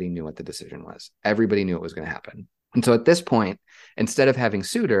 everybody knew what the decision was. Everybody knew it was going to happen. And so at this point, instead of having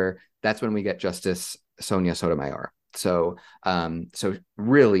Souter, that's when we get Justice Sonia Sotomayor. So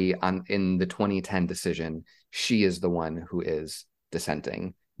really in the 2010 decision, she is the one who is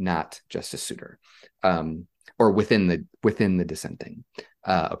dissenting, not Justice Souter, or within the dissenting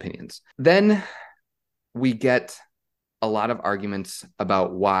opinions. Then we get a lot of arguments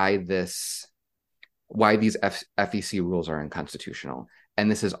about why these FEC rules are unconstitutional. And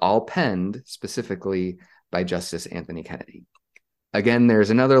this is all penned specifically by Justice Anthony Kennedy. Again,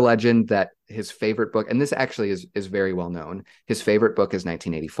 there's another legend that his favorite book, and this actually is very well known. His favorite book is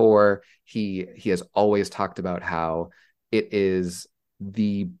 1984. He has always talked about how it is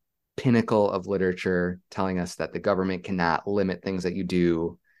the pinnacle of literature, telling us that the government cannot limit things that you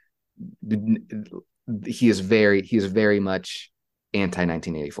do. He is very much anti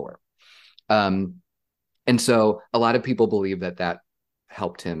 1984. And so a lot of people believe that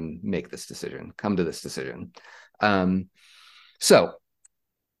helped him make this decision, come to this decision. So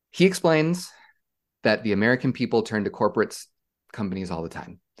he explains that the American people turn to corporate companies all the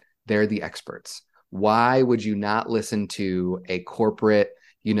time. They're the experts. Why would you not listen to a corporate,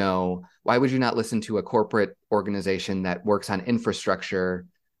 why would you not listen to a corporate organization that works on infrastructure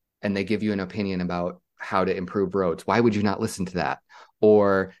and they give you an opinion about how to improve roads? Why would you not listen to that?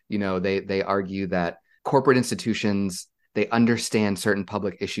 Or, they argue that corporate institutions, they understand certain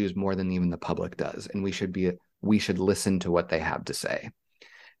public issues more than even the public does, and we should listen to what they have to say.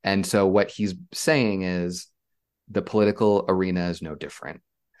 And so what he's saying is the political arena is no different.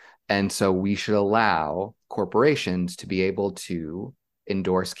 And so we should allow corporations to be able to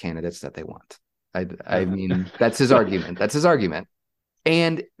endorse candidates that they want. I mean, that's his argument. That's his argument.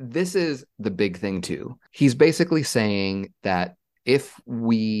 And this is the big thing too. He's basically saying that if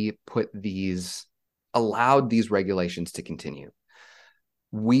we allowed these regulations to continue,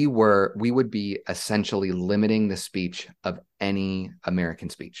 we would be essentially limiting the speech of any American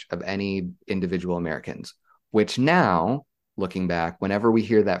speech, of any individual Americans, which now, looking back, whenever we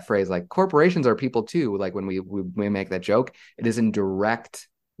hear that phrase, like corporations are people too, like when we make that joke, it is in direct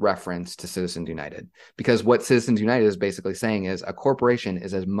reference to Citizens United, because what Citizens United is basically saying is a corporation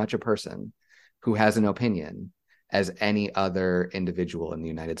is as much a person who has an opinion as any other individual in the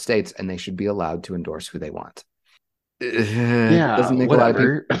United States, and they should be allowed to endorse who they want. Yeah, Doesn't make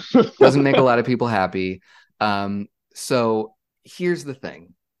whatever. a lot of people happy. So here's the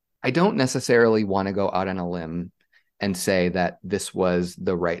thing. I don't necessarily want to go out on a limb and say that this was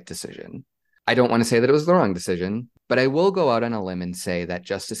the right decision. I don't want to say that it was the wrong decision, but I will go out on a limb and say that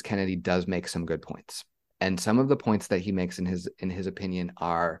Justice Kennedy does make some good points. And some of the points that he makes in his opinion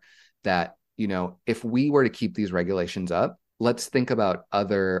are that, if we were to keep these regulations up, let's think about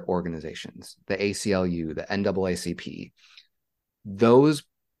other organizations, the ACLU, the NAACP. Those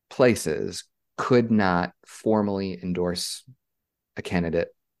places could not formally endorse a candidate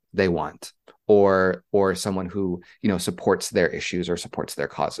they want, or someone who, supports their issues or supports their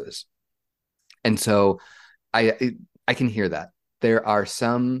causes. And so I can hear that. There are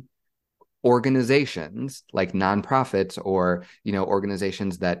some organizations like nonprofits or,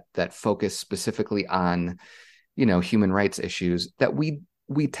 organizations that focus specifically on, human rights issues, that we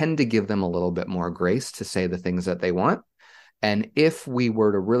tend to give them a little bit more grace to say the things that they want. And if we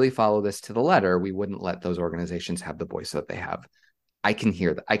were to really follow this to the letter, we wouldn't let those organizations have the voice that they have. I can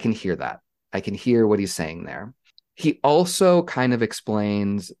hear that. I can hear what he's saying there. He also kind of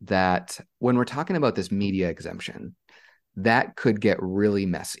explains that when we're talking about this media exemption, that could get really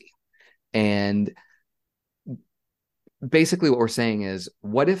messy. And basically what we're saying is,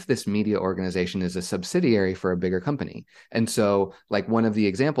 what if this media organization is a subsidiary for a bigger company? And so, like, one of the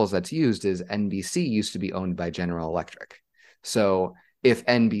examples that's used is NBC used to be owned by General Electric. So if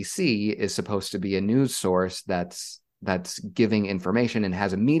NBC is supposed to be a news source that's giving information and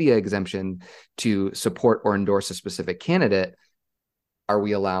has a media exemption to support or endorse a specific candidate, are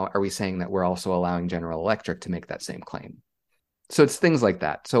we saying that we're also allowing General Electric to make that same claim? So it's things like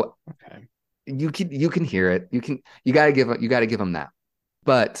that. So Okay. You can hear it. You got to give them that.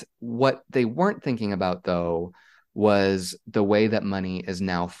 But what they weren't thinking about, though, was the way that money is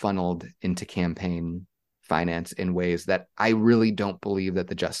now funneled into campaign finance in ways that I really don't believe that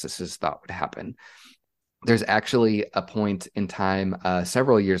the justices thought would happen. There's actually a point in time,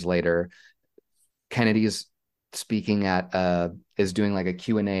 several years later, Kennedy's speaking is doing like a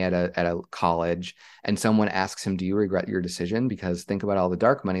Q&A at a college, and someone asks him, do you regret your decision? Because think about all the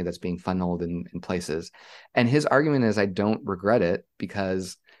dark money that's being funneled in places. And his argument is, I don't regret it,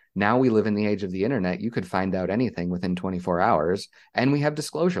 because now we live in the age of the internet. You could find out anything within 24 hours, and we have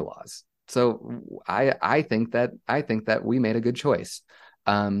disclosure laws. So I think that we made a good choice.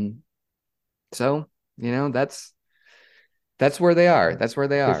 So, that's where they are. That's where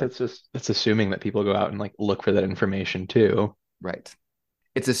they I guess are. that's assuming that people go out and like look for that information too. Right.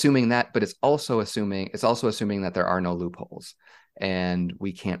 It's assuming that, but it's also assuming that there are no loopholes, and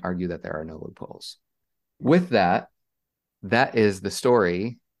we can't argue that there are no loopholes. With that, that is the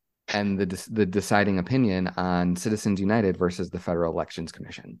story and the deciding opinion on Citizens United versus the Federal Elections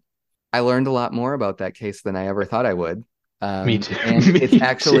Commission. I learned a lot more about that case than I ever thought I would. Me too. And Me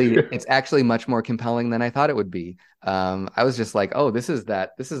too. it's actually much more compelling than I thought it would be. I was just like, oh, this is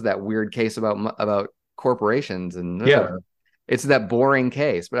that weird case about corporations and Yeah. it's that boring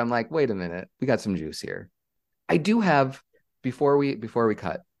case. But I'm like, wait a minute, we got some juice here. I do have before we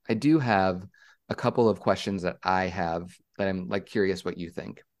cut, I do have a couple of questions that I have that I'm like curious what you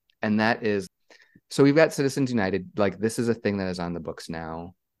think. And that is, so we've got Citizens United, like this is a thing that is on the books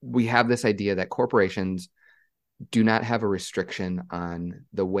now. We have this idea that corporations do not have a restriction on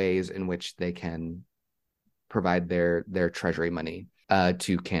the ways in which they can provide their treasury money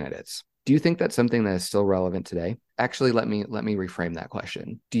to candidates. Do you think that's something that is still relevant today? Actually, let me reframe that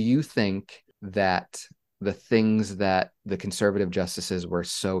question. Do you think that the things that the conservative justices were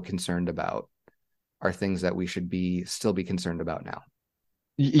so concerned about are things that we should be still be concerned about now?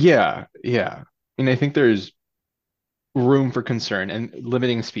 Yeah. Yeah. And I think there's room for concern and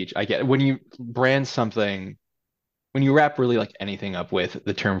limiting speech. I get when you brand something, when you wrap really like anything up with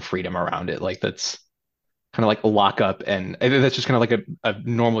the term freedom around it, like that's kind of like a lockup. And I think that's just kind of like a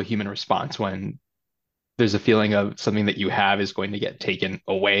normal human response when there's a feeling of something that you have is going to get taken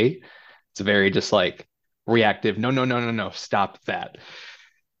away. It's very just like reactive. No, no, no, no, no. Stop that.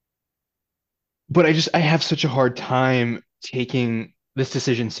 But I have such a hard time taking this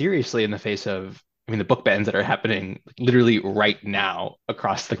decision seriously in the face of, I mean, the book bans that are happening literally right now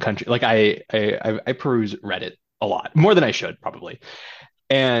across the country. Like I peruse Reddit a lot, more than I should probably.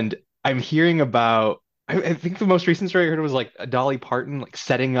 And I'm hearing about, I think the most recent story I heard was like a Dolly Parton like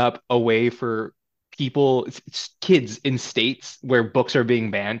setting up a way for people, it's kids in states where books are being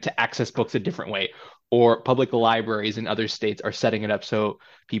banned to access books a different way. Or public libraries in other states are setting it up so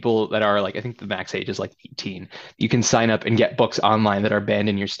people that are like, I think the max age is like 18, you can sign up and get books online that are banned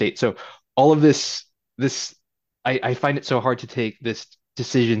in your state. So all of this, I find it so hard to take this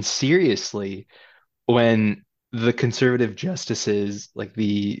decision seriously when the conservative justices, like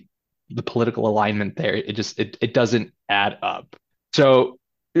the political alignment there, it doesn't add up. So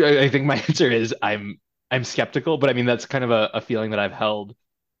I think my answer is I'm skeptical, but I mean that's kind of a feeling that I've held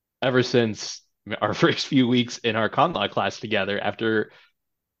ever since our first few weeks in our con law class together. Actually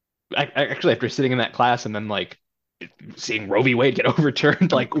after sitting in that class and then like seeing Roe v. Wade get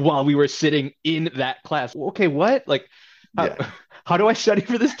overturned, like while we were sitting in that class. Okay, what? Like, how Yeah. how do I study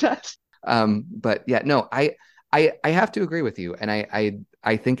for this test? But yeah, no, I have to agree with you, and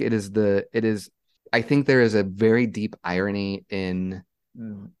I think it is I think there is a very deep irony in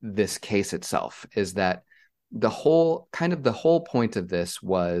this case itself. Is that the whole point of this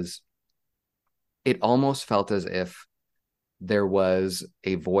was it almost felt as if there was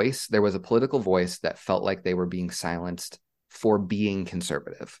a political voice that felt like they were being silenced for being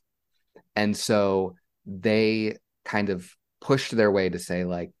conservative, and so they kind of pushed their way to say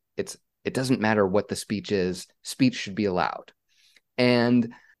like it doesn't matter what the speech is, speech should be allowed.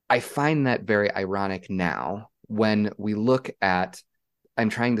 And I find that very ironic now when we look at, I'm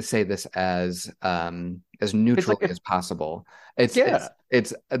trying to say this as It's like neutrally a as possible. It's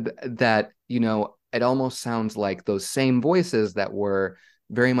that, you know, it almost sounds like those same voices that were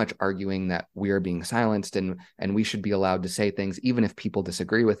very much arguing that we are being silenced and we should be allowed to say things even if people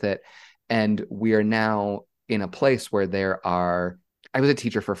disagree with it. And we are now in a place where I was a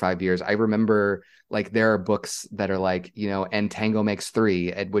teacher for 5 years. I remember like there are books that are like, you know, and Tango Makes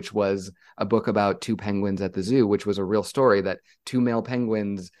Three, which was a book about two penguins at the zoo, which was a real story that two male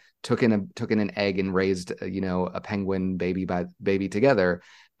penguins took in an egg and raised, you know, a penguin baby together.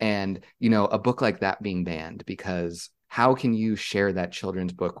 And, you know, a book like that being banned because how can you share that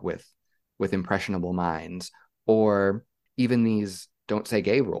children's book with impressionable minds, or even these don't say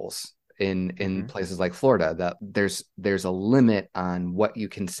gay rules in Mhm. places like Florida, that there's a limit on what you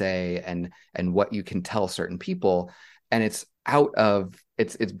can say and what you can tell certain people, and it's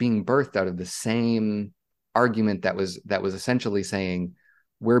being birthed out of the same argument that was essentially saying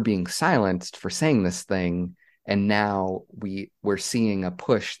we're being silenced for saying this thing, and now we're seeing a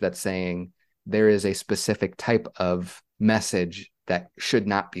push that's saying there is a specific type of message that should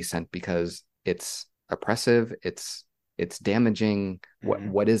not be sent because it's oppressive, it's damaging. Mhm.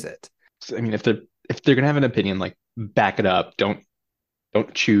 What is it? So, I mean, if they're gonna have an opinion, like back it up. Don't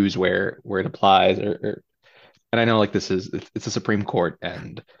choose where it applies or and I know like it's a Supreme Court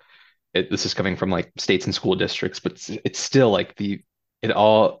and this is coming from like states and school districts, but it's still like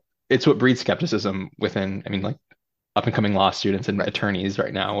it's what breeds skepticism within, I mean, like up and coming law students and Right. attorneys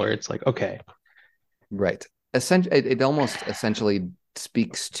right now, where it's like, okay, Right. It almost essentially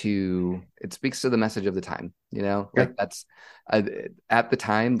speaks to the message of the time, you know, yeah, like that's uh, at the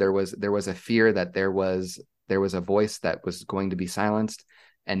time there was a fear that there was a voice that was going to be silenced,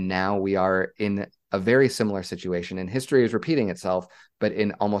 and now we are in a very similar situation, and history is repeating itself, but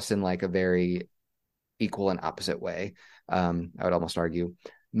in almost in like a very equal and opposite way. I would almost argue.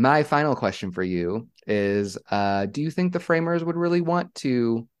 My final question for you is, do you think the framers would really want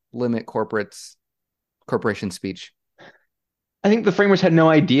to limit corporation speech? I think the framers had no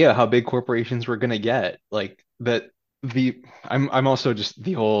idea how big corporations were going to get. Like that I'm also just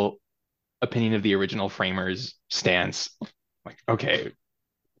the whole opinion of the original framers stance. Like, okay,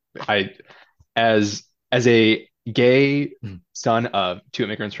 I as a gay son of two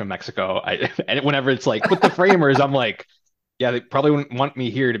immigrants from Mexico, and whenever it's like with the framers, I'm like, yeah, they probably wouldn't want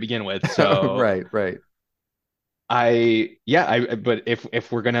me here to begin with. So Right. but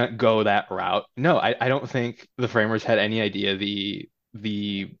if we're gonna go that route, no, I don't think the framers had any idea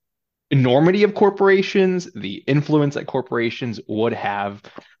the enormity of corporations, the influence that corporations would have.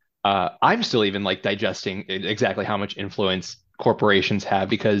 I'm still even like digesting exactly how much influence corporations have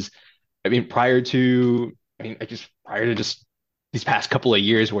because I mean, prior to just these past couple of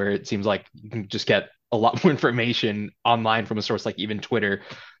years where it seems like you can just get a lot more information online from a source like even Twitter.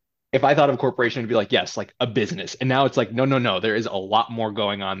 If I thought of a corporation, it'd be like, yes, like a business. And now it's like, no. There is a lot more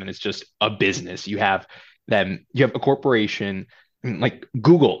going on than it's just a business. You have a corporation like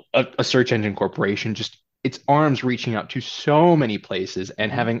Google, a search engine corporation, just its arms reaching out to so many places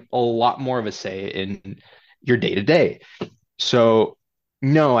and having a lot more of a say in your day to day. So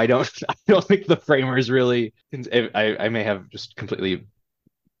no, I don't. I don't think the framers really. I may have just completely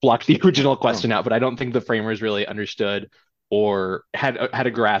blocked the original question out, but I don't think the framers really understood or had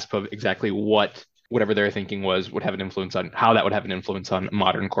a grasp of exactly whatever their thinking was would have an influence on how that would have an influence on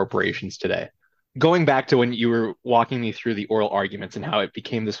modern corporations today. Going back to when you were walking me through the oral arguments and how it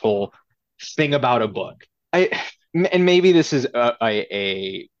became this whole thing about a book, and maybe this is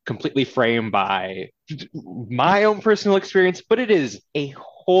a completely framed by my own personal experience, but it is a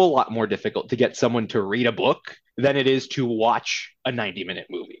whole lot more difficult to get someone to read a book than it is to watch a 90-minute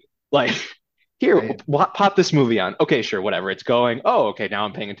movie. Like, here, Right. pop this movie on. Okay, sure, whatever. It's going. Oh, okay, now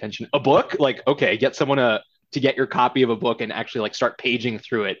I'm paying attention. A book? Like, okay, get someone to get your copy of a book and actually like start paging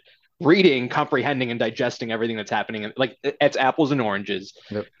through it, reading, comprehending, and digesting everything that's happening. And like, it's apples and oranges.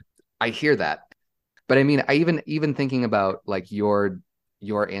 Yep. I hear that. But I mean, I even thinking about like your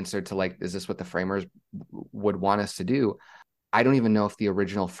answer to like, is this what the framers would want us to do? I don't even know if the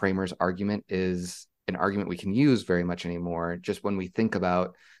original framers argument is an argument we can use very much anymore. Just when we think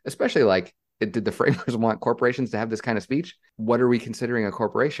about, especially like, did the framers want corporations to have this kind of speech? What are we considering a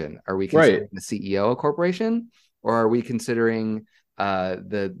corporation? Are we considering the CEO a corporation, or are we considering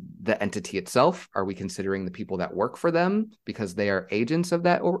the entity itself? Are we considering the people that work for them because they are agents of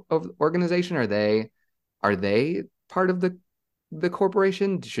that organization? Are they part of the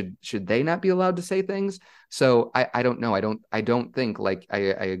corporation? Should they not be allowed to say things? So I don't know. I don't think, like, I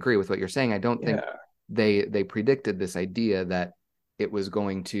agree with what you're saying. I don't think they predicted this idea that it was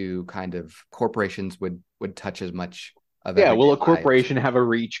going to kind of corporations would touch as much of Will a lives. corporation have a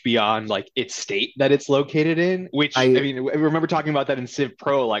reach beyond like its state that it's located in? Which I mean, I remember talking about that in Civ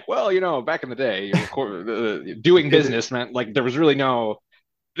Pro. Like, well, back in the day, doing business meant like there was really the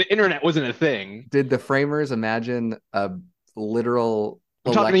internet wasn't a thing. Did the framers imagine a literal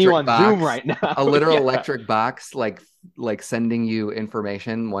I'm talking to you on box, Zoom right now. a literal electric box, like sending you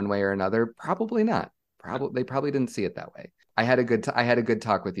information one way or another? Probably not. They probably didn't see it that way. I had a good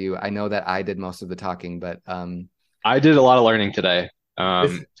talk with you. I know that I did most of the talking, but I did a lot of learning today.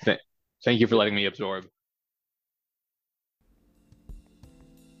 Thank you for letting me absorb.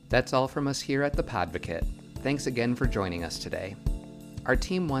 That's all from us here at the Podvocate. Thanks again for joining us today. Our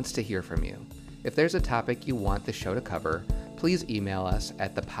team wants to hear from you. If there's a topic you want the show to cover, please email us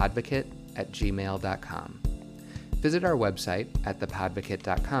at thepodvocate@gmail.com. Visit our website at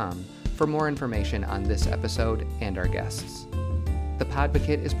thepodvocate.com for more information on this episode and our guests. The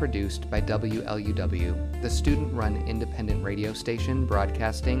Podvocate is produced by WLUW, the student-run independent radio station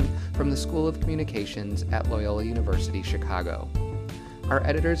broadcasting from the School of Communications at Loyola University, Chicago. Our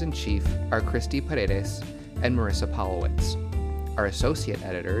editors-in-chief are Christy Paredes and Marissa Polowitz. Our associate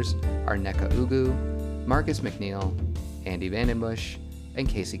editors are Neka Ugu, Marcus McNeil, Andy Vandenbush, and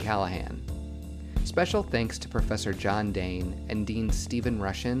Casey Callahan. Special thanks to Professor John Dane and Dean Stephen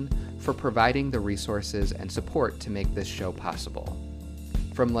Rushin for providing the resources and support to make this show possible.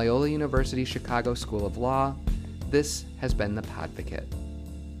 From Loyola University Chicago School of Law, this has been the Podvocate.